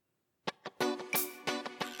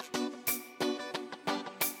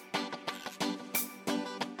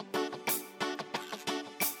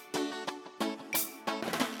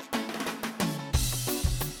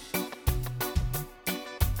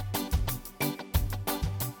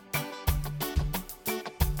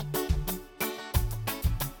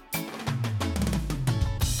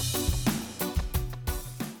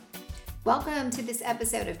Welcome to this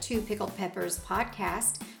episode of Two Pickled Peppers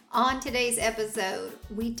podcast. On today's episode,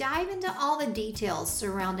 we dive into all the details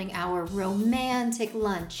surrounding our romantic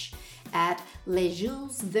lunch at Les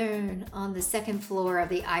Jules Verne on the second floor of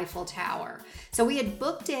the Eiffel Tower. So we had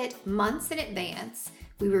booked it months in advance.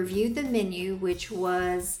 We reviewed the menu, which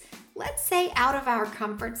was, let's say, out of our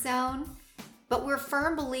comfort zone, but we're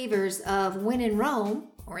firm believers of when in Rome,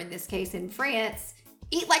 or in this case in France,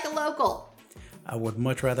 eat like a local. I would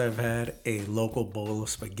much rather have had a local bowl of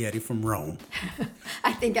spaghetti from Rome.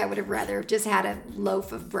 I think I would have rather just had a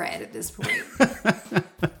loaf of bread at this point.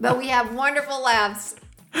 But we have wonderful laughs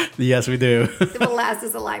Yes, we do. that will last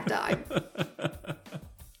us a lifetime.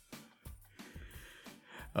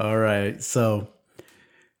 All right. So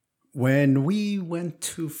when we went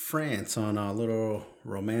to France on our little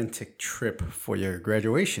romantic trip for your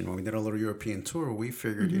graduation, when we did a little European tour, we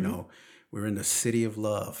figured, we're in the city of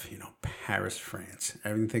love, Paris, France.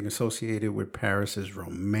 Everything associated with Paris is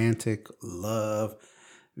romantic, love,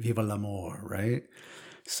 vive l'amour, right?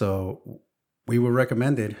 So we were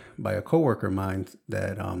recommended by a coworker of mine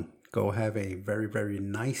that go have a very, very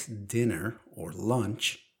nice dinner or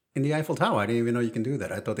lunch in the Eiffel Tower. I didn't even know you can do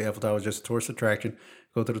that. I thought the Eiffel Tower was just a tourist attraction.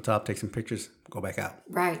 Go to the top, take some pictures, go back out.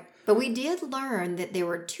 Right. But we did learn that there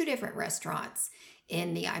were two different restaurants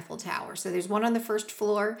in the Eiffel Tower. So there's one on the first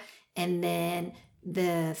floor, and then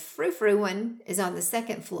the frou-frou one is on the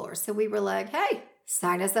second floor. So we were like, hey,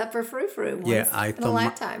 sign us up for frou-frou once in a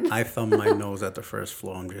lifetime. I thumbed my nose at the first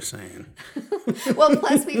floor, I'm just saying. Well,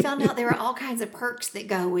 plus we found out there are all kinds of perks that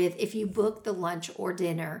go with if you book the lunch or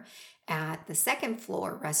dinner at the second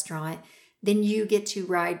floor restaurant, then you get to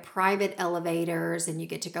ride private elevators and you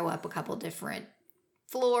get to go up a couple different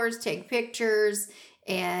floors, take pictures.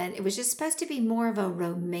 And it was just supposed to be more of a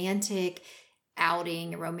romantic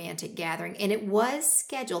outing, a romantic gathering. And it was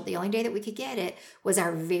scheduled. The only day that we could get it was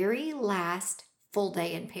our very last full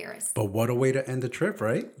day in Paris. But what a way to end the trip,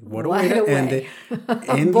 right? What a way to end it.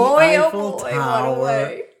 In Boy, the Eiffel oh boy, Tower, what a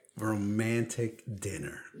way. romantic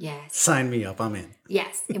dinner. Yes. Sign me up, I'm in.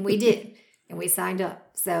 Yes, and we did. And we signed up.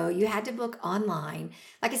 So you had to book online.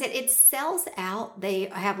 Like I said, it sells out. They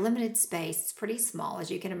have limited space. It's pretty small, as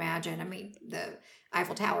you can imagine. I mean, the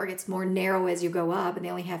Eiffel Tower gets more narrow as you go up, and they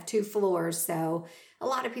only have 2 floors. So a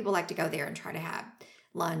lot of people like to go there and try to have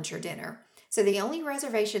lunch or dinner. So the only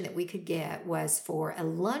reservation that we could get was for a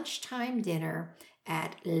lunchtime dinner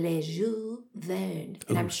at Les Jules Verne.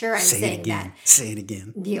 And I'm sure I'm saying that. Say it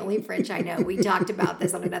again. The only French I know, we talked about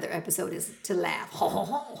this on another episode, is to laugh.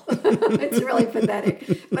 It's really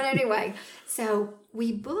pathetic. But anyway, so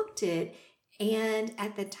we booked it. And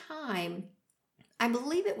at the time, I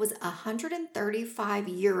believe it was 135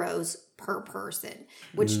 euros per person,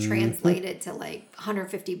 which translated to like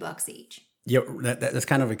 $150 each. Yeah, that's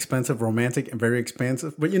kind of expensive, romantic, and very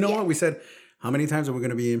expensive. But you know what? We said, how many times are we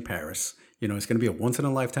going to be in Paris? It's going to be a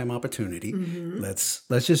once-in-a-lifetime opportunity. Mm-hmm.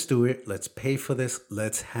 Let's just do it. Let's pay for this.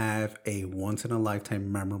 Let's have a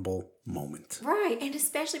once-in-a-lifetime memorable moment. Right, and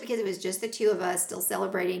especially because it was just the two of us still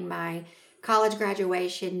celebrating my college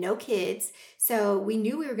graduation, no kids. So we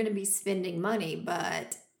knew we were going to be spending money,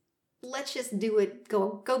 but let's just do it.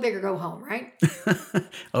 Go big or go home, right?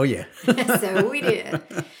 Oh, yeah. So we did.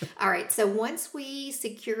 All right. So once we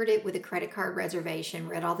secured it with a credit card reservation,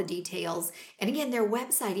 read all the details. And again, their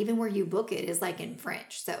website, even where you book it, is like in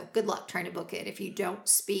French. So good luck trying to book it if you don't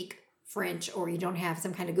speak French or you don't have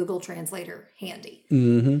some kind of Google translator handy.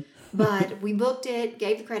 Mm-hmm. But we booked it,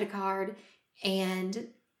 gave the credit card, and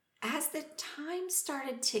as the time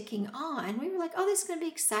started ticking on, we were like, oh, this is going to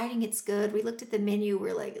be exciting. It's good. We looked at the menu.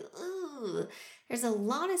 We're like, ooh, there's a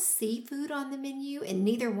lot of seafood on the menu, and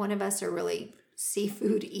neither one of us are really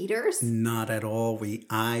seafood eaters. Not at all.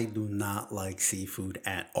 I do not like seafood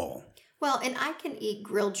at all. Well, and I can eat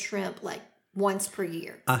grilled shrimp like once per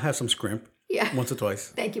year. I'll have some scrimp. Yeah. Once or twice.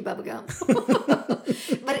 Thank you, Bubba Gum.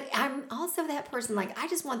 But I'm also that person, like, I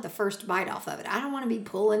just want the first bite off of it. I don't want to be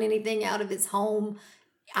pulling anything out of its home.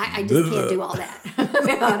 I just can't do all that.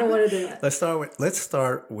 I don't want to do it. Let's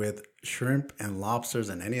start with shrimp and lobsters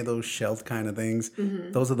and any of those shelled kind of things.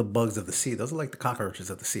 Mm-hmm. Those are the bugs of the sea. Those are like the cockroaches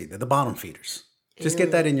of the sea. They're the bottom feeders. Just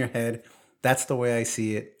get that in your head. That's the way I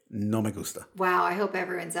see it. No me gusta. Wow, I hope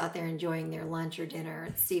everyone's out there enjoying their lunch or dinner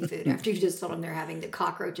and seafood after you just told them they're having the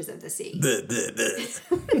cockroaches of the sea.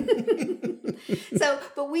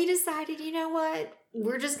 But we decided, you know what?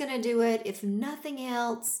 We're just going to do it. If nothing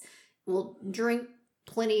else, we'll drink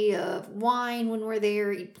plenty of wine when we're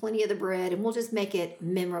there, eat plenty of the bread, and we'll just make it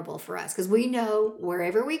memorable for us. Because we know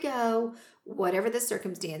wherever we go, whatever the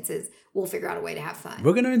circumstances, we'll figure out a way to have fun.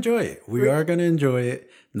 We're going to enjoy it. We are going to enjoy it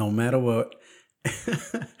no matter what.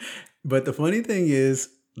 But the funny thing is,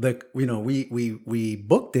 we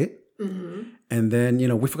booked it. And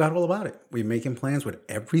then, we forgot all about it. We're making plans with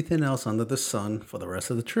everything else under the sun for the rest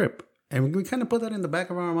of the trip. And we kind of put that in the back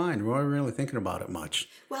of our mind. We weren't really thinking about it much.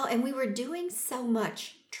 Well, and we were doing so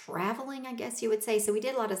much traveling, I guess you would say. So we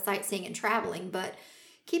did a lot of sightseeing and traveling. But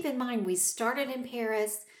keep in mind, we started in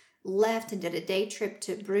Paris, left and did a day trip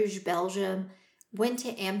to Bruges, Belgium, went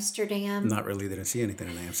to Amsterdam. Not really didn't see anything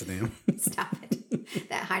in Amsterdam. Stop it.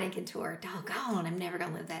 That Heineken tour. Doggone, I'm never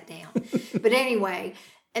going to live that down. But anyway...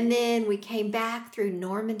 And then we came back through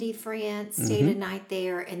Normandy, France, stayed a night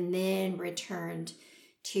there, and then returned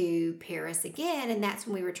to Paris again. And that's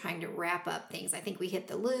when we were trying to wrap up things. I think we hit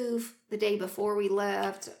the Louvre the day before we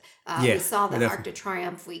left. We saw the Arc de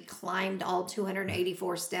Triomphe. We climbed all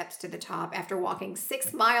 284 steps to the top after walking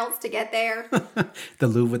 6 miles to get there. The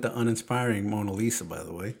Louvre with the uninspiring Mona Lisa, by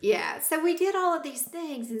the way. Yeah. So we did all of these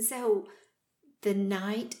things. And so the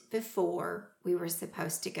night before we were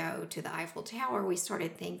supposed to go to the Eiffel Tower, we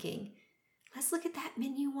started thinking, let's look at that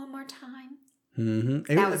menu one more time.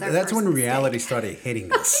 Mm-hmm. That's when reality started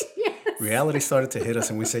hitting us. Yes. Reality started to hit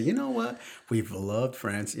us, and we said, you know what? We've loved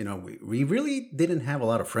France. We really didn't have a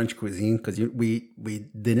lot of French cuisine because we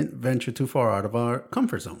didn't venture too far out of our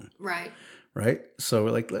comfort zone. Right? So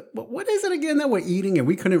we're like, what is it again that we're eating? And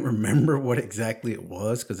we couldn't remember what exactly it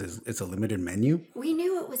was because it's a limited menu. We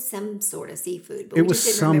knew it was some sort of seafood, but we just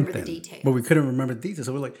didn't remember the details. But we couldn't remember the details.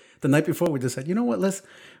 So we're like, the night before, we just said, you know what?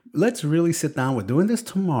 Let's really sit down. We're doing this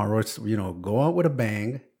tomorrow. It's, go out with a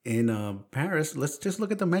bang. In Paris, let's just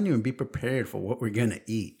look at the menu and be prepared for what we're going to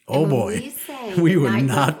eat. Oh, boy. We were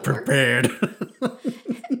not prepared.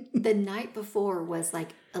 The night before was like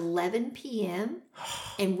 11 p.m.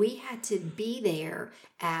 and we had to be there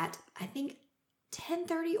at, I think,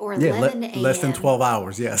 10:30 or 11 a.m. Less than 12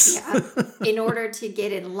 hours, yes. Yeah, in order to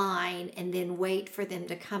get in line and then wait for them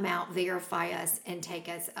to come out, verify us, and take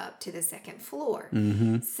us up to the second floor.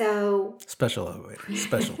 Mm-hmm. So... Special elevator.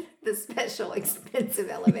 Special. The special expensive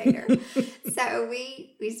elevator. So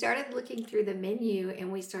we started looking through the menu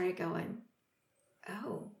and we started going,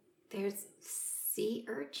 oh, there's... sea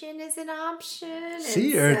urchin is an option.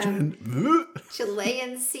 Sea urchin.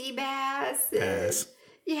 Chilean sea bass. Yes.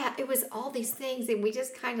 Yeah, it was all these things. And we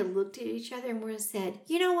just kind of looked at each other and we said,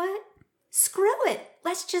 you know what? Screw it.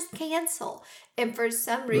 Let's just cancel. And for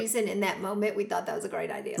some reason in that moment, we thought that was a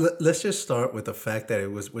great idea. Let's just start with the fact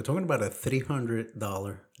that we're talking about a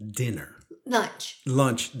 $300 dinner.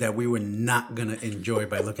 Lunch that we were not going to enjoy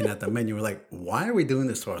by looking at the menu. We're like, why are we doing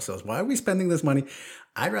this to ourselves? Why are we spending this money?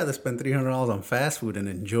 I'd rather spend $300 on fast food and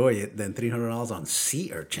enjoy it than $300 on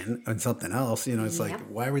sea urchin and something else. It's like,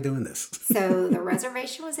 why are we doing this? So the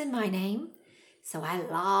reservation was in my name. So I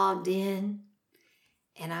logged in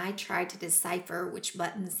and I tried to decipher which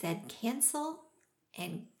button said cancel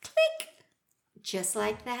and click. Just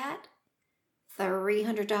like that,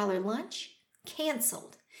 $300 lunch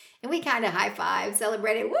canceled. And we kind of high-fived,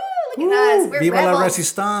 celebrated. Woo, look at us. We're Viva rebels. la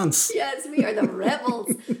resistance. Yes, we are the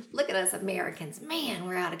rebels. Look at us Americans. Man,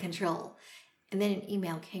 we're out of control. And then an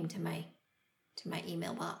email came to my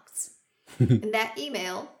email box. And that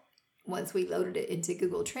email, once we loaded it into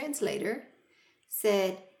Google Translator,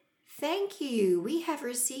 said, thank you. We have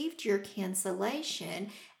received your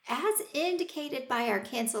cancellation. As indicated by our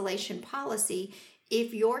cancellation policy,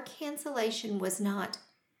 if your cancellation was not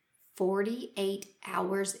 48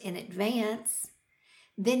 hours in advance,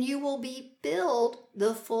 then you will be billed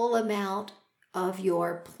the full amount of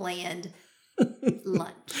your planned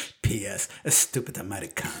lunch. P.S. A stupid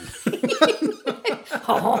American.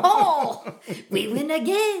 Oh, we win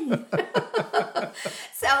again.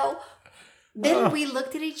 So then we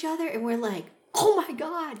looked at each other and we're like, oh my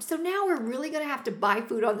God. So now we're really going to have to buy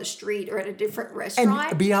food on the street or at a different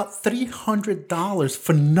restaurant. And be out $300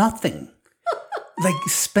 for nothing. Like,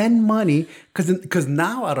 spend money, because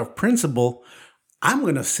now out of principle, I'm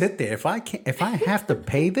gonna sit there. If I have to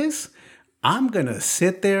pay this, I'm gonna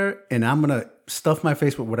sit there and I'm gonna stuff my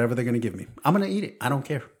face with whatever they're gonna give me. I'm gonna eat it. I don't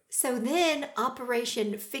care. So then,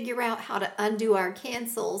 Operation Figure Out How to Undo Our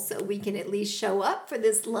Cancel so we can at least show up for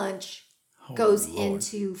this lunch goes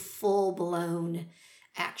into full blown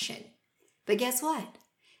action. But guess what?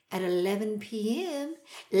 At 11 p.m.,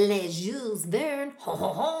 Les Jules Verne,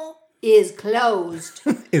 is closed.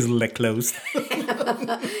 Is closed.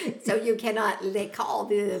 So you cannot call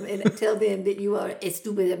them and tell them that you are a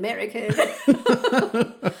stupid American.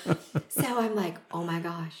 So I'm like, oh my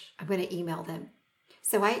gosh, I'm going to email them.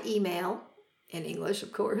 So I email, in English,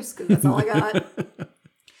 of course, because that's all I got.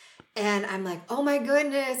 And I'm like, oh my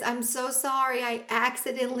goodness, I'm so sorry. I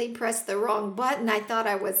accidentally pressed the wrong button. I thought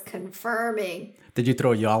I was confirming. Did you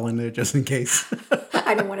throw y'all in there just in case?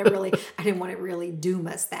 I didn't want to really doom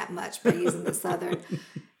us that much by using the Southern.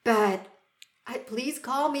 But please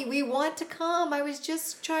call me. We want to come. I was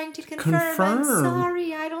just trying to confirm. I'm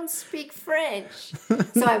sorry, I don't speak French.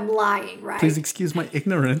 So I'm lying, right? Please excuse my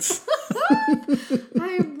ignorance.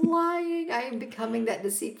 I'm lying. I am becoming that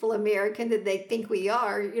deceitful American that they think we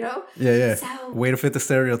are, Yeah. So, way to fit the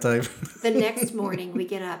stereotype. The next morning we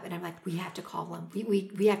get up and I'm like, we have to call them.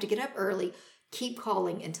 We have to get up early. Keep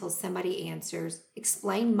calling until somebody answers.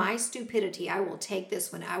 Explain my stupidity. I will take this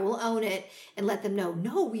one. I will own it and let them know,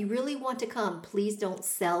 no, we really want to come. Please don't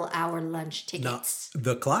sell our lunch tickets. No,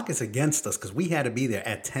 the clock is against us because we had to be there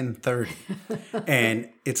at 10:30. And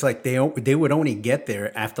it's like they would only get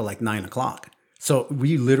there after like 9 o'clock. So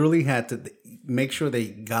we literally had to make sure they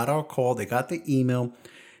got our call. They got the email.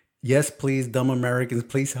 Yes, please, dumb Americans,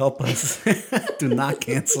 please help us. Do not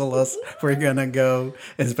cancel us. We're going to go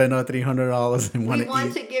and spend our $300 and we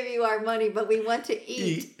want to give you our money, but we want to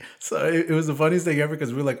eat. So it was the funniest thing ever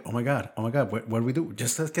because we were like, oh my God, what do we do?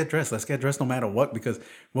 Just let's get dressed. Let's get dressed no matter what because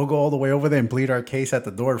we'll go all the way over there and plead our case at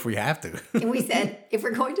the door if we have to. And we said, if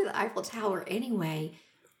we're going to the Eiffel Tower anyway,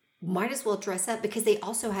 might as well dress up because they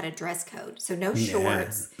also had a dress code. So no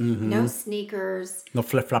shorts, no sneakers. No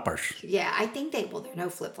flip-floppers. Yeah, I think there are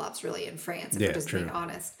no flip-flops really in France, if we're just being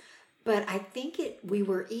honest. But I think we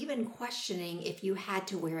were even questioning if you had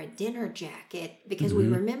to wear a dinner jacket because we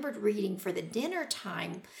remembered reading for the dinner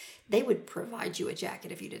time, they would provide you a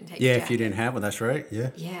jacket if you didn't take a jacket. Yeah, if you didn't have one, that's right.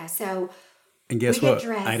 Yeah. Yeah, so... And guess what?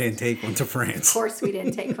 I didn't take one to France. Of course we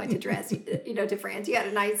didn't take one to to France. You had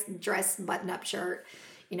a nice dress button-up shirt.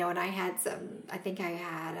 And I had I think I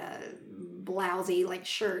had a blousey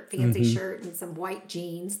fancy shirt and some white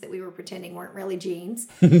jeans that we were pretending weren't really jeans,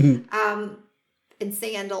 and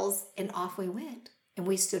sandals, and off we went. And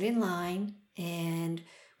we stood in line and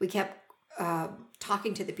we kept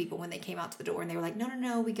talking to the people when they came out to the door and they were like,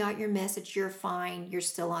 no, we got your message. You're fine. You're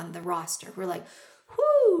still on the roster. We're like,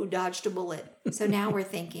 whoo, dodged a bullet. So now we're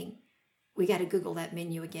thinking, we got to Google that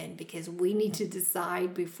menu again because we need to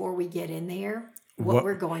decide before we get in there what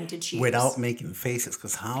we're going to choose. Without making faces,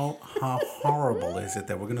 because how horrible is it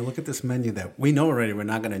that we're going to look at this menu that we know already we're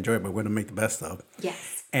not going to enjoy, but we're going to make the best of.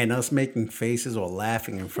 Yes. And us making faces or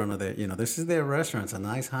laughing in front of this is their restaurant. It's a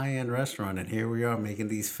nice high-end restaurant. And here we are making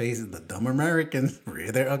these faces. The dumb Americans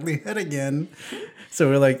rear their ugly head again. So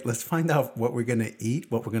we're like, let's find out what we're going to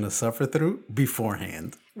eat, what we're going to suffer through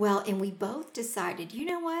beforehand. Well, and we both decided, you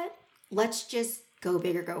know what? Let's just go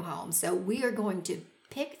big or go home. So we are going to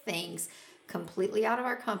pick things completely out of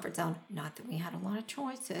our comfort zone. Not that we had a lot of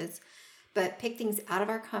choices, but pick things out of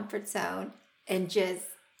our comfort zone and just...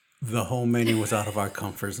 The whole menu was out of our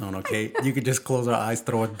comfort zone, okay? You could just close our eyes,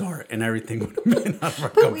 throw a dart, and everything would have been out of our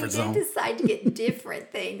comfort zone. But we did decide to get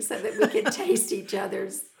different things so that we could taste each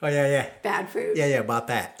other's bad food. Yeah, about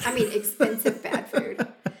that. I mean, expensive bad food.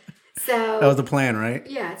 So that was the plan, right?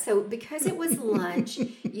 Yeah, so because it was lunch,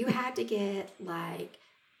 you had to get like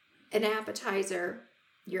an appetizer,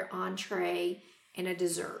 your entree, and a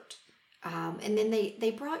dessert. And then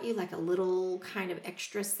they brought you like a little kind of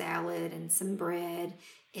extra salad and some bread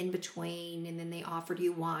in between. And then they offered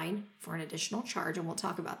you wine for an additional charge. And we'll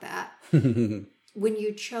talk about that. When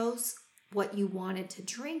you chose what you wanted to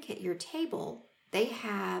drink at your table, they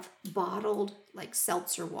have bottled like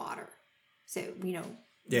seltzer water. So, yeah,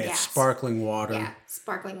 gas. Sparkling water. Yeah,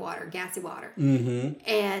 sparkling water, gassy water.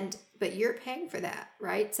 Mm-hmm. But you're paying for that,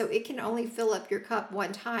 right? So it can only fill up your cup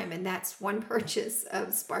one time, and that's one purchase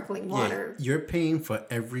of sparkling water. Yeah, you're paying for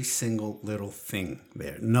every single little thing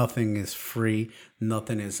there. Nothing is free.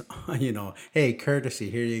 Nothing is, hey, courtesy,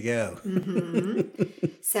 here you go. Mm-hmm.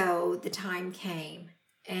 So the time came.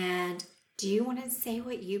 And do you want to say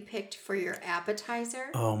what you picked for your appetizer?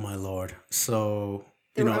 Oh, my Lord. So...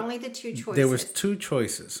 There were only the two choices. There was two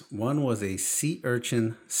choices. One was a sea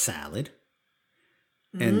urchin salad.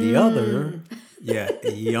 And the other,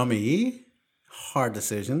 yummy, hard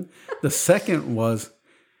decision. The second was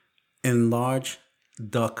enlarged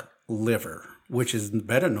duck liver, which is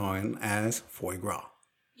better known as foie gras.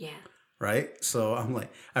 Yeah. Right? So I'm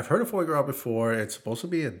like, I've heard of foie gras before. It's supposed to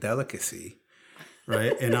be a delicacy.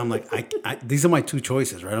 Right? And I'm like, these are my two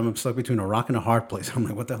choices, right? I'm stuck between a rock and a hard place. I'm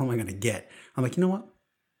like, what the hell am I going to get? I'm like, you know what?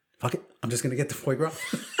 Fuck it. I'm just going to get the foie gras.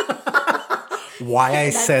 Why I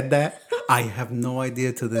said that, I have no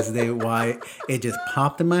idea to this day why it just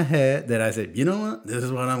popped in my head that I said, you know what? This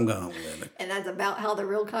is what I'm going with. And that's about how the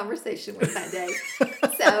real conversation went that day.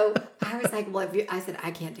 So I was like, well, I said,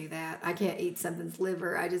 I can't do that. I can't eat something's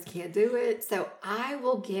liver. I just can't do it. So I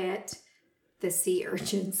will get the sea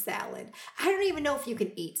urchin salad. I don't even know if you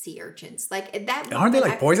can eat sea urchins. Like that. Aren't they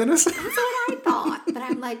like poisonous? That's what I thought. But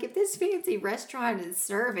I'm like, if this fancy restaurant is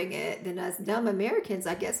serving it, then us dumb Americans,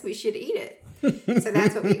 I guess we should eat it. So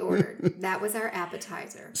that's what we ordered. That was our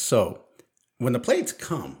appetizer. So when the plates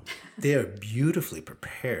come, they're beautifully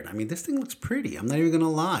prepared. I mean, this thing looks pretty. I'm not even going to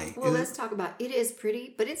lie. Well, let's talk about it. Is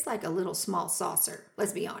pretty, but it's like a little small saucer.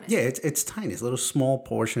 Let's be honest. Yeah, it's tiny. It's a little small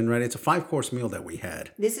portion, right? It's a 5-course meal that we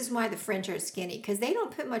had. This is why the French are skinny, because they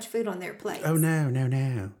don't put much food on their plates. Oh,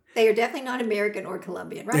 no. They are definitely not American or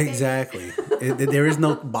Colombian, right? Exactly. There is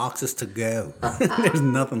no boxes to go. There's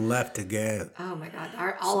nothing left to go. Oh my God!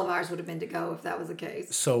 All of ours would have been to go if that was the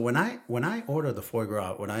case. So when I ordered the foie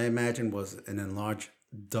gras, what I imagined was an enlarged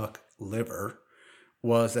duck liver,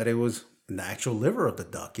 was that it was the actual liver of the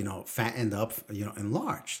duck, fattened up,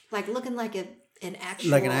 enlarged, like looking like an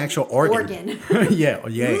actual organ. Yeah.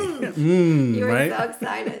 You were right? so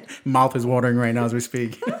excited. Mouth is watering right now as we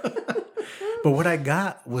speak. But what I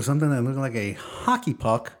got was something that looked like a hockey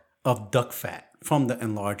puck of duck fat from the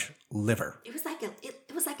enlarged liver. It was like a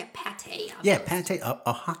pate. Almost. Yeah, pate,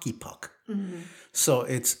 a hockey puck. Mm-hmm. So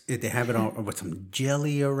they have it on with some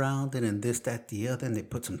jelly around it and this, that, the other, and they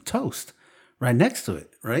put some toast right next to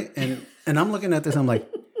it, right? And I'm looking at this, I'm like,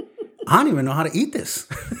 I don't even know how to eat this.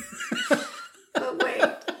 But wait,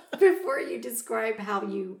 before you describe how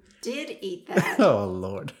you did eat that. Oh,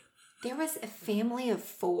 Lord. There was a family of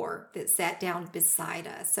 4 that sat down beside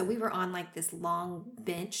us. So we were on like this long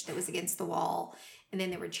bench that was against the wall. And then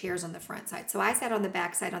there were chairs on the front side. So I sat on the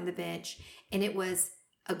back side on the bench. And it was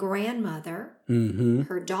a grandmother,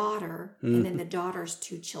 her daughter, and then the daughter's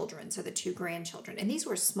 2 children. So the 2 grandchildren. And these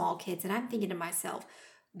were small kids. And I'm thinking to myself,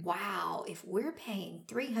 wow, if we're paying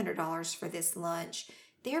 $300 for this lunch,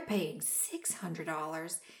 they're paying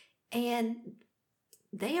 $600. And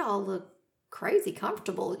they all look crazy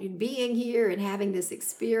comfortable being here and having this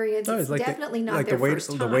experience. No, it's like definitely not their first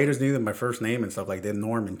time. The waiters knew my first name and stuff like that.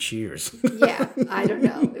 Norm and Cheers. Yeah, I don't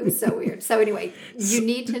know. It was so weird. So anyway, you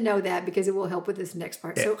need to know that because it will help with this next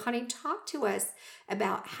part. Yeah. So honey, talk to us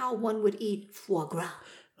about how one would eat foie gras.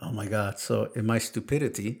 Oh my God. So in my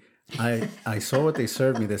stupidity, I saw what they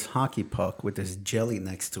served me, this hockey puck with this jelly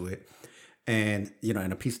next to it. And,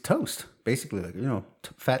 and a piece of toast. Basically, like,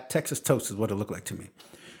 fat Texas toast is what it looked like to me.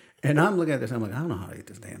 And I'm looking at this, and I'm like, I don't know how to eat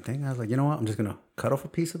this damn thing. I was like, you know what? I'm just going to cut off a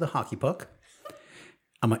piece of the hockey puck.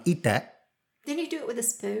 I'm going to eat that. Didn't you do it with a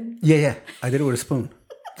spoon? Yeah. I did it with a spoon.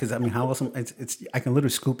 Because, how else? I can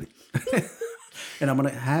literally scoop it. And I'm going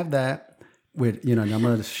to have that with, and I'm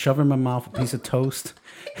going to shove in my mouth a piece of toast.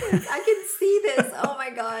 I can see this. Oh,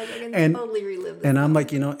 my God. I can totally relive this. And I'm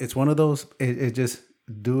like, it's one of those, it just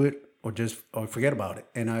do it or forget about it.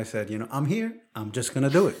 And I said, I'm here. I'm just going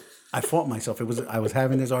to do it. I fought myself. I was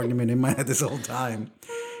having this argument in my head this whole time.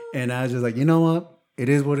 And I was just like, you know what? It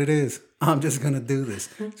is what it is. I'm just going to do this.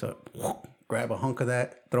 So grab a hunk of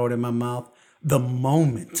that, throw it in my mouth. The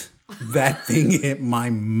moment that thing hit my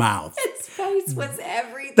mouth. His face was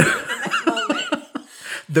everything in that moment.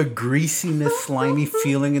 The greasiness, slimy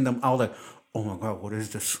feeling in I was like, oh my God, what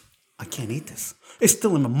is this? I can't eat this. It's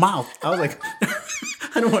still in my mouth. I was like,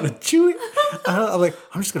 I don't want to chew it. I'm like,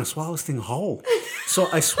 I'm just going to swallow this thing whole. So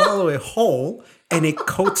I swallow it whole, and it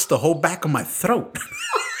coats the whole back of my throat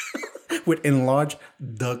with enlarged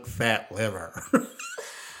duck fat liver.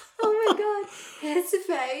 Oh my God. His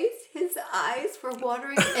face, his eyes were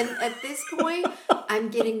watering. And at this point, I'm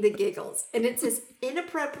getting the giggles. And it's just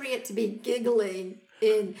inappropriate to be giggling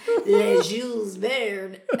in Les Jules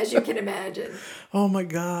Verne, as you can imagine. Oh my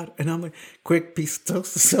God. And I'm like, quick piece of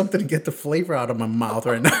toast or something to get the flavor out of my mouth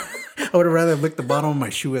right now. I would have rather licked the bottom of my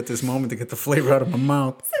shoe at this moment to get the flavor out of my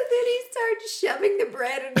mouth. So then he started shoving the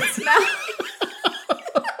bread in his mouth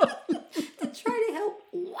to try to help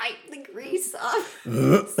wipe the grease off.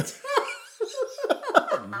 And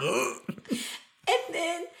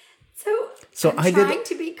then So I'm trying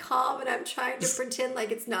to be calm and I'm trying to pretend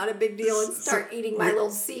like it's not a big deal and start eating my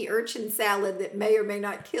little sea urchin salad that may or may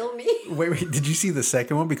not kill me. Wait, did you see the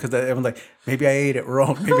second one? Because I'm like, maybe I ate it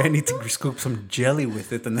wrong. Maybe I need to scoop some jelly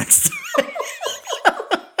with it the next time.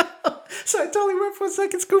 So I totally went for a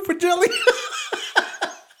second scoop of jelly.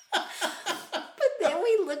 But then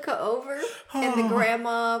we look over and the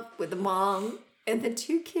grandma with the mom and the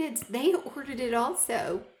 2 kids, they ordered it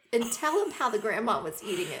also. And tell them how the grandma was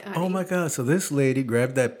eating it, honey. Oh, my God. So this lady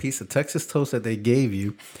grabbed that piece of Texas toast that they gave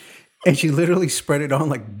you, And she literally spread it on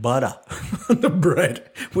like butter on the bread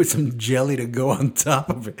with some jelly to go on top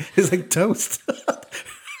of it. It's like toast.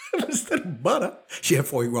 Instead of butter, she had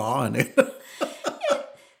foie gras on it.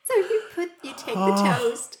 So you take the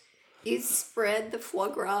toast, you spread the foie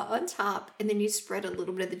gras on top, and then you spread a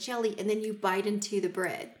little bit of the jelly, and then you bite into the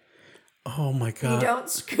bread. Oh my God. You don't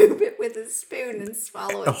scoop it with a spoon and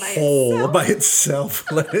swallow it A by whole itself. by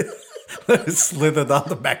itself. Let it slither down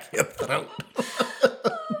the back of your throat.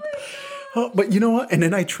 Oh, but you know what? And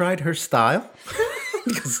then I tried her style.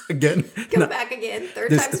 Because again, Go back again. Third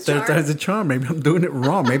time's a charm. Maybe I'm doing it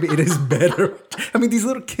wrong. Maybe it is better. I mean, these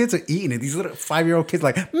little kids are eating it. These little 5-year-old kids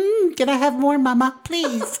like, can I have more, mama,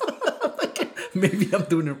 please? Maybe I'm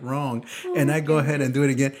doing it wrong. And I go ahead and do it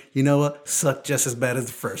again. You know what? Sucked just as bad as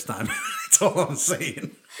the first time. That's all I'm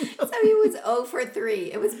saying. So he was 0 for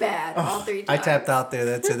 3. It was bad all 3 times. I tapped out there.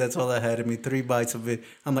 That's it. That's all I had in me. 3 bites of it.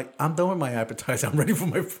 I'm like, I'm done with my appetizer. I'm ready for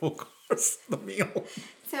my full course, the meal.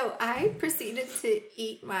 So I proceeded to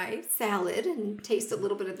eat my salad and taste a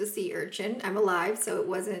little bit of the sea urchin. I'm alive, so it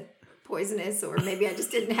wasn't poisonous, or maybe I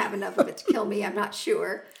just didn't have enough of it to kill me. I'm not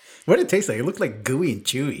sure. What did it taste like? It looked like gooey and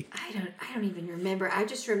chewy. I don't even remember. I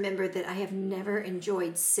just remember that I have never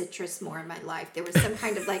enjoyed citrus more in my life. There was some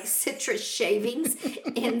kind of like citrus shavings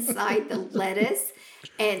inside the lettuce,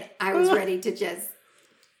 and I was ready to just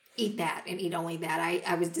eat that and eat only that.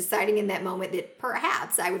 I was deciding in that moment that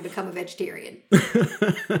perhaps I would become a vegetarian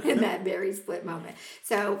in that very split moment.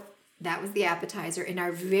 So that was the appetizer, and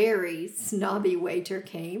our very snobby waiter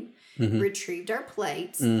came, retrieved our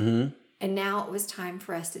plates, and now it was time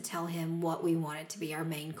for us to tell him what we wanted to be our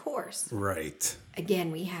main course. Right.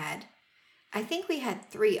 Again, I think we had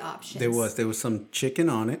 3 options. There was some chicken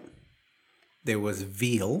on it. There was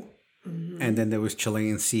veal, and then there was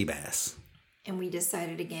Chilean sea bass. And we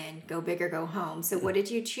decided again, go big or go home. So what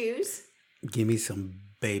did you choose? Give me some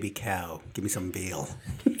baby cow. Give me some veal.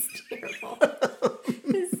 It's terrible.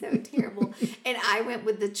 It's so terrible. And I went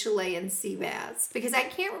with the Chilean sea bass because I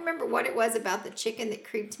can't remember what it was about the chicken that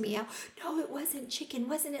creeped me out. No, it wasn't chicken.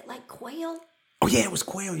 Wasn't it like quail? Oh, yeah, it was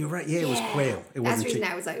quail. You're right. Yeah, it was quail. It wasn't That's the reason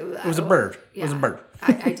chicken. I was like, It was a bird. Yeah, It was a bird.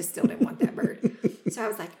 I just still didn't want that bird. So I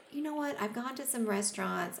was like, you know what? I've gone to some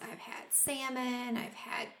restaurants. I've had salmon. I've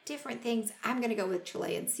had different things. I'm going to go with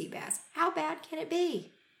Chilean sea bass. How bad can it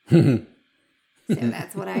be? So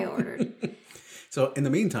that's what I ordered. So in the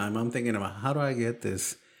meantime, I'm thinking about how do I get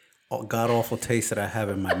this god-awful taste that I have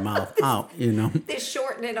in my mouth out, you know? They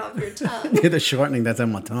shorten it off your tongue. The shortening that's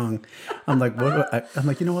in my tongue. I'm like,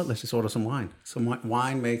 you know what? Let's just order some wine.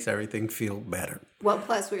 Wine makes everything feel better. Well,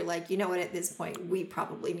 plus we're like, you know what? At this point, we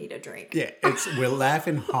probably need a drink. Yeah, we're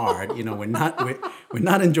laughing hard. You know, we're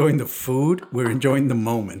not enjoying the food. We're enjoying the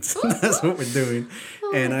moments. That's what we're doing.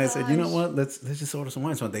 And I said, you know what? Let's just order some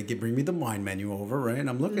wine. So they bring me the wine menu over, right? And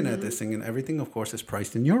I'm looking at this thing, and everything, of course, is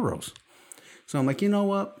priced in euros. So I'm like, you know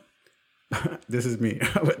what? This is me,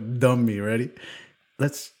 dumb me. Ready?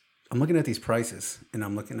 I'm looking at these prices, and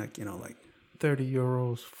I'm looking at like 30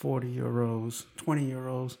 euros, 40 euros, 20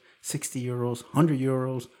 euros, 60 euros, 100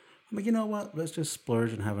 euros. I'm like, you know what? Let's just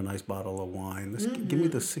splurge and have a nice bottle of wine. Give me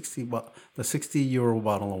the 60 euro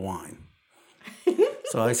bottle of wine.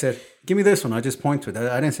 So I said, give me this one. I just point to it.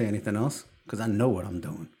 I didn't say anything else because I know what I'm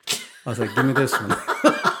doing. I was like, give me this one.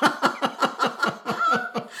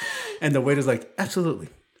 And the waiter's like, absolutely.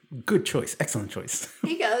 Good choice. Excellent choice.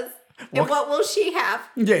 He goes, and what will she have?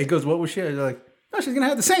 Yeah, he goes, what will she have? They're like, no, she's going to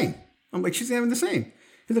have the same. I'm like, she's having the same.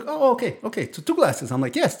 He's like, oh, okay. So 2 glasses. I'm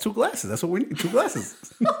like, yes, 2 glasses. That's what we need, 2 glasses.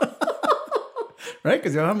 Right?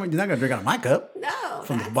 Because you're not going to drink out of my cup. No.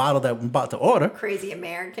 From the bottle that I'm about to order. Crazy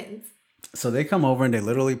Americans. So they come over and they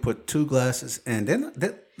literally put 2 glasses. And then,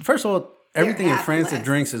 first of all, everything in France that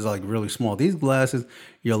drinks is like really small. These glasses,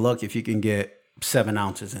 you're lucky if you can get 7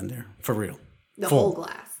 ounces in there. For real. The whole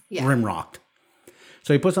glass. Yeah. Rim rocked.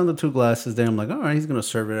 So he puts on the 2 glasses there. I'm like, all right, he's going to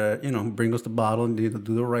serve it at, bring us the bottle and do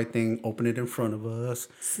the right thing, open it in front of us.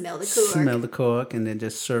 Smell the cork. And then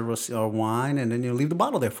just serve us our wine. And then leave the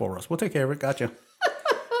bottle there for us. We'll take care of it. Gotcha.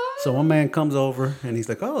 So one man comes over and he's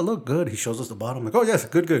like, oh, look good. He shows us the bottle. I'm like, oh, yes,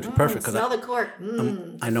 good. Perfect. Smell the cork.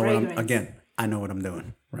 I know I know what I'm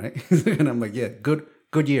doing. Right. And I'm like, yeah, good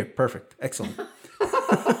year. Perfect. Excellent.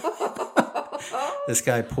 This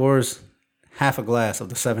guy pours half a glass of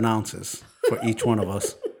the 7 ounces for each one of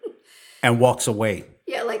us and walks away.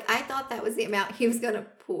 Yeah, like I thought that was the amount he was going to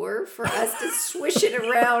pour for us to swish it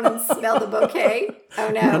around and smell the bouquet. Oh,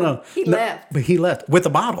 no. He left. But he left with a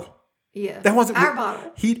bottle. Yeah. That wasn't our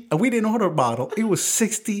bottle. We didn't order a bottle. It was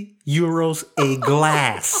 60 euros a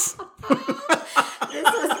glass. This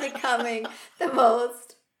was becoming the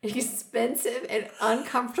most expensive and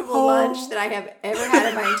uncomfortable lunch that I have ever had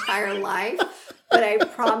in my entire life. But I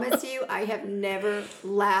promise you, I have never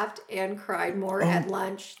laughed and cried more at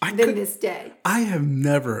lunch than this day. I have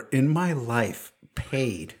never in my life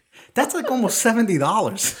paid. That's like almost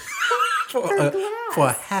 $70 for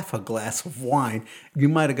a half a glass of wine. You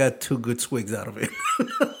might have got 2 good swigs out of it.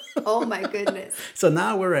 Oh my goodness. So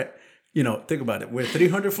now we're at, think about it. We're at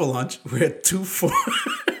 300 for lunch. We're at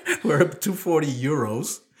 240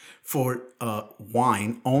 euros for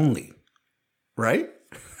wine only, right?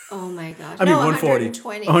 Oh my gosh. I mean, 140.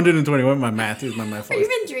 120. 120. What my math is, my math. Have you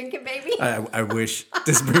been drinking, baby? I wish.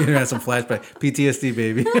 This brings me some flashback. PTSD,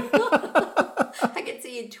 baby. I can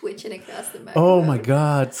see you twitching across the mic. Oh my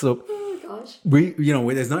God. So gosh.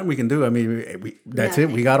 there's nothing we can do. I mean, that's it.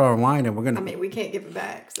 We got our wine and we're going to. I mean, we can't give it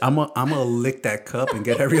back. So. I'm gonna lick that cup and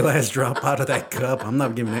get every last drop out of that cup. I'm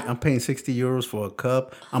not giving it. I'm paying 60 euros for a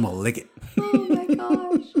cup. I'm gonna lick it. Oh my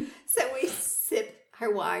gosh. So we sip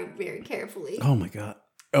our wine very carefully. Oh my God.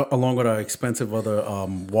 Along with our expensive other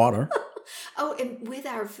water. Oh, and with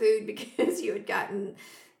our food, because you had gotten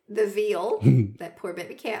the veal, that poor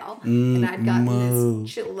baby cow, and I'd gotten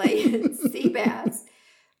this Chilean sea bass.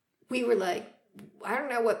 We were like, I don't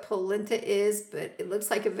know what polenta is, but it looks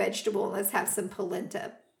like a vegetable. Let's have some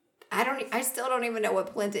polenta. I still don't even know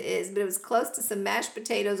what polenta is, but it was close to some mashed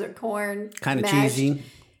potatoes or corn. Kind of cheesy.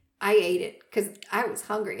 I ate it because I was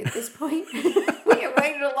hungry at this point. We had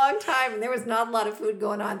waited a long time, and there was not a lot of food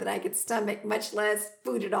going on that I could stomach, much less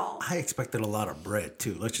food at all. I expected a lot of bread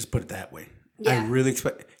too. Let's just put it that way. Yeah. I really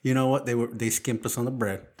expect. You know what? They skimped us on the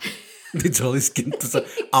bread. They totally skimped us.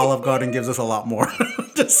 Olive Garden gives us a lot more.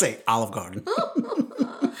 Just say Olive Garden.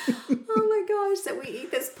 Oh my gosh! So we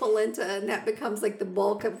eat this polenta, and that becomes like the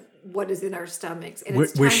bulk of what is in our stomachs. And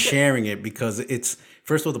We're sharing it because it's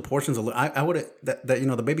first of all the portions. I would have that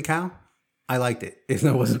the baby cow. I liked it. It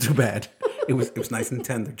wasn't too bad. It was nice and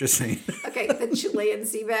tender. Just saying. Okay, the Chilean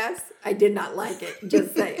sea bass. I did not like it.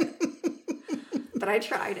 Just saying. But I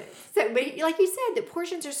tried it. So, but like you said, the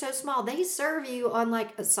portions are so small. They serve you on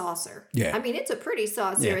like a saucer. Yeah. I mean, it's a pretty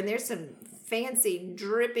saucer, and there's some fancy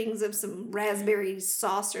drippings of some raspberry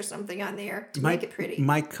sauce or something on there to make it pretty.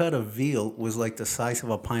 My cut of veal was like the size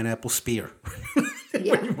of a pineapple spear.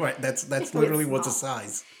 Yeah. Right. That's literally what's the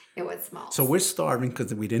size. It was small. So we're starving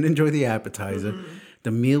because we didn't enjoy the appetizer. Mm-hmm.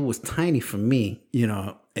 The meal was tiny for me,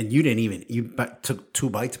 and you didn't even, took 2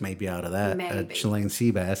 bites maybe out of that Chilean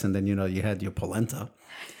sea bass. And then, you had your polenta.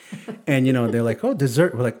 And, they're like, oh,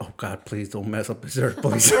 dessert. We're like, oh, God, please don't mess up dessert,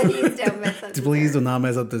 please. Please don't mess up dessert. Please do not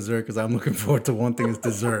mess up dessert because I'm looking forward to one thing is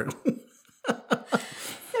dessert.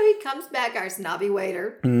 So he comes back, our snobby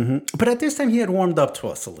waiter. Mm-hmm. But at this time, he had warmed up to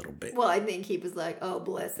us a little bit. Well, I think he was like, oh,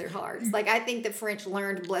 bless their hearts. Like, I think the French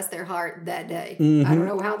learned bless their heart that day. Mm-hmm. I don't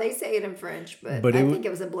know how they say it in French, but I think it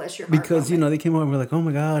was a bless your heart. Because, they came over and we're like, oh,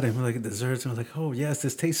 my God. And we're like, desserts. And we're like, oh, yes,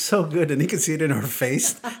 this tastes so good. And you can see it in our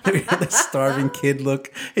face. We had that starving kid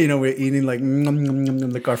look. We're eating like,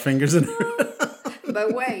 like our fingers.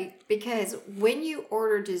 But wait, because when you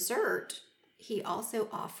order dessert, he also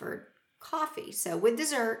offered coffee. So with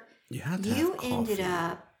dessert, you ended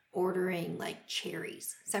up ordering like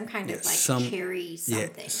cherries, some kind of cherry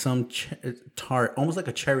something. Yeah, some tart, almost like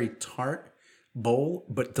a cherry tart bowl,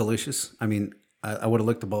 but delicious. I mean, I would have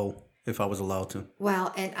licked the bowl if I was allowed to.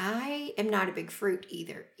 Well, and I am not a big fruit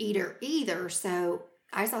eater either. So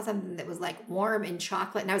I saw something that was like warm in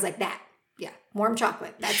chocolate, and I was like, that. Yeah, warm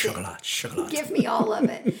chocolate. That's chocolate. Give me all of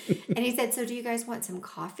it. And he said, so do you guys want some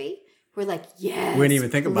coffee? We're like, yes. We didn't even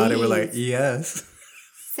think about it. We're like, yes.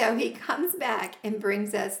 So he comes back and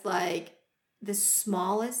brings us like the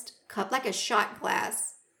smallest cup, like a shot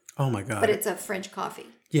glass. Oh my God. But it's a French coffee.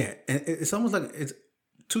 Yeah. And it's almost like it's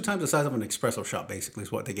 2 times the size of an espresso shot, basically,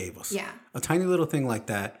 is what they gave us. Yeah. A tiny little thing like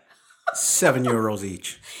that, 7 euros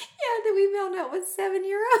each. Yeah, then we found out it was 7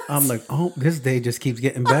 euros. I'm like, oh, this day just keeps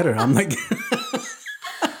getting better. I'm like,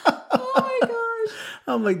 oh my gosh.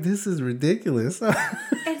 I'm like, this is ridiculous.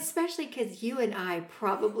 And especially because you and I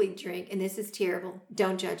probably drink, and this is terrible.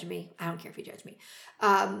 Don't judge me. I don't care if you judge me.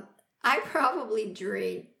 I probably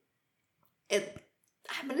drink,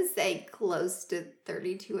 I'm going to say close to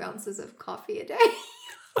 32 ounces of coffee a day.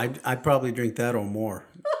 I probably drink that or more.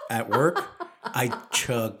 At work, I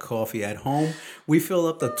chug coffee. At home, we fill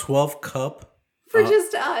up the 12 cup. For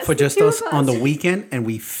just us. For just us on the weekend, and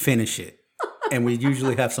we finish it. And we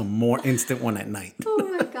usually have some more instant one at night.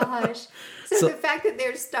 Oh my gosh. So the fact that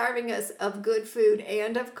they're starving us of good food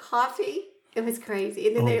and of coffee, it was crazy.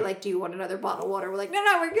 And then they're like, do you want another bottle of water? We're like, no,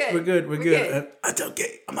 we're good. We're good. I'm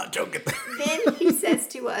joking. I'm not joking. Then he says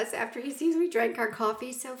to us, after he sees we drank our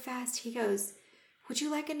coffee so fast, he goes, would you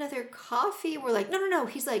like another coffee? We're like, no.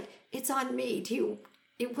 He's like, it's on me.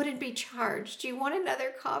 It wouldn't be charged. Do you want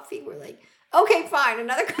another coffee? We're like, okay, fine,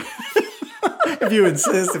 another coffee. If you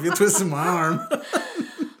insist, if you twist my arm.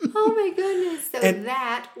 Oh my goodness. So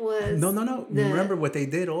that was... No. Remember what they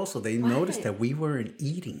did also? They noticed that we weren't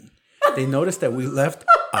eating. They noticed that we left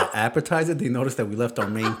our appetizer. They noticed that we left our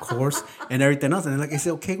main course and everything else. And they're like, is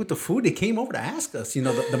it okay with the food? They came over to ask us,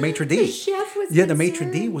 the maitre d'. The chef was the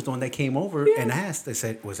maitre d' was the one that came over and asked. They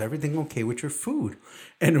said, was everything okay with your food?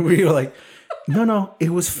 And we were like, no, it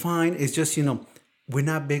was fine. It's just, we're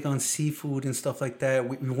not big on seafood and stuff like that.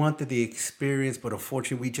 We wanted the experience, but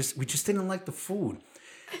unfortunately, we just didn't like the food.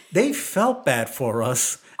 They felt bad for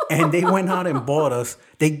us, and they went out and bought us.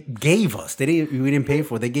 They gave us. We didn't pay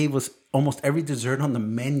for it. They gave us almost every dessert on the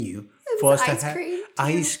menu for us to have.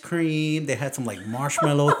 Ice cream. They had some like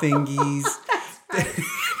marshmallow thingies. That's right.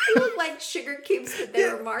 They looked like sugar cubes, but they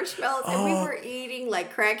were marshmallows, and we were eating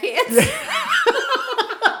like crackheads.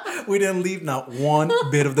 We didn't leave not one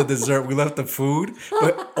bit of the dessert. We left the food,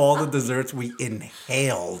 but all the desserts we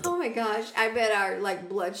inhaled. Oh my gosh. I bet our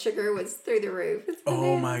blood sugar was through the roof.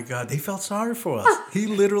 Oh my God. They felt sorry for us. He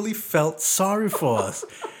literally felt sorry for us.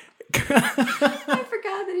 I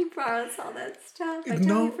forgot that he brought us all that stuff. I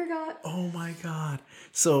totally forgot. Oh my God.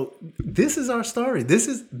 So this is our story. This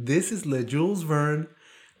is Le Jules Verne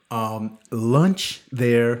lunch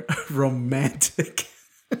there, romantic.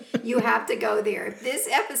 You have to go there. If this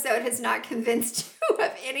episode has not convinced you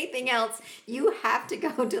of anything else, you have to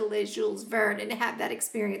go to Le Jules Verne and have that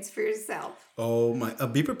experience for yourself. Oh my!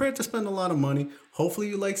 Be prepared to spend a lot of money. Hopefully,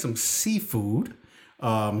 you like some seafood.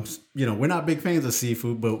 We're not big fans of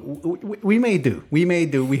seafood, but we may do. We may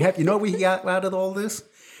do. We have. What we got out of all this?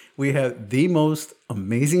 We have the most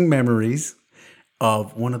amazing memories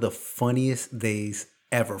of one of the funniest days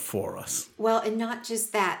ever for us. Well, and not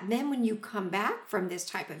just that. Then when you come back from this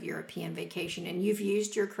type of European vacation and you've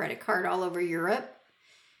used your credit card all over Europe,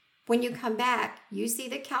 when you come back, you see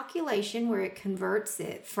the calculation where it converts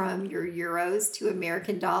it from your euros to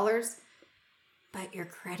American dollars, but your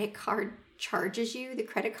credit card charges you, the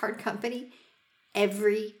credit card company,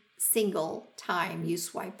 every single time you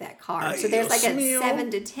swipe that card. So there's like a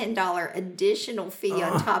 $7 to $10 additional fee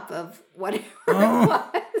on top of whatever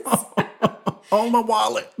it was. Oh, my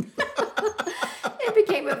wallet. It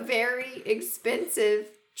became a very expensive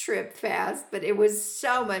trip fast, but it was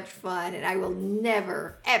so much fun, and I will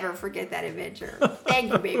never, ever forget that adventure.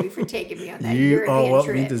 Thank you, baby, for taking me on that European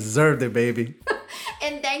trip. You deserved it, baby.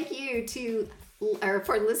 And thank you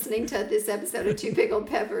for listening to this episode of Two Pickled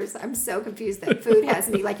Peppers. I'm so confused that food has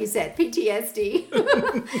me, like you said,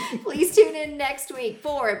 PTSD. Please tune in next week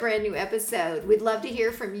for a brand new episode. We'd love to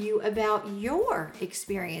hear from you about your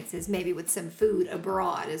experiences, maybe with some food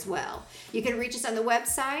abroad as well. You can reach us on the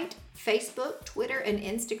website, Facebook, Twitter, and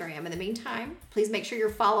Instagram. In the meantime, please make sure you're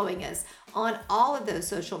following us on all of those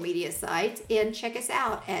social media sites and check us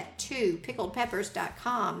out at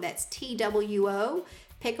twopickledpeppers.com. That's TWO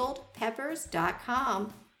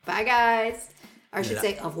pickledpeppers.com. Bye, guys. Or I should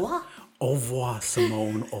say, au revoir. Au revoir,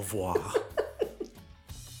 Simone. Au revoir.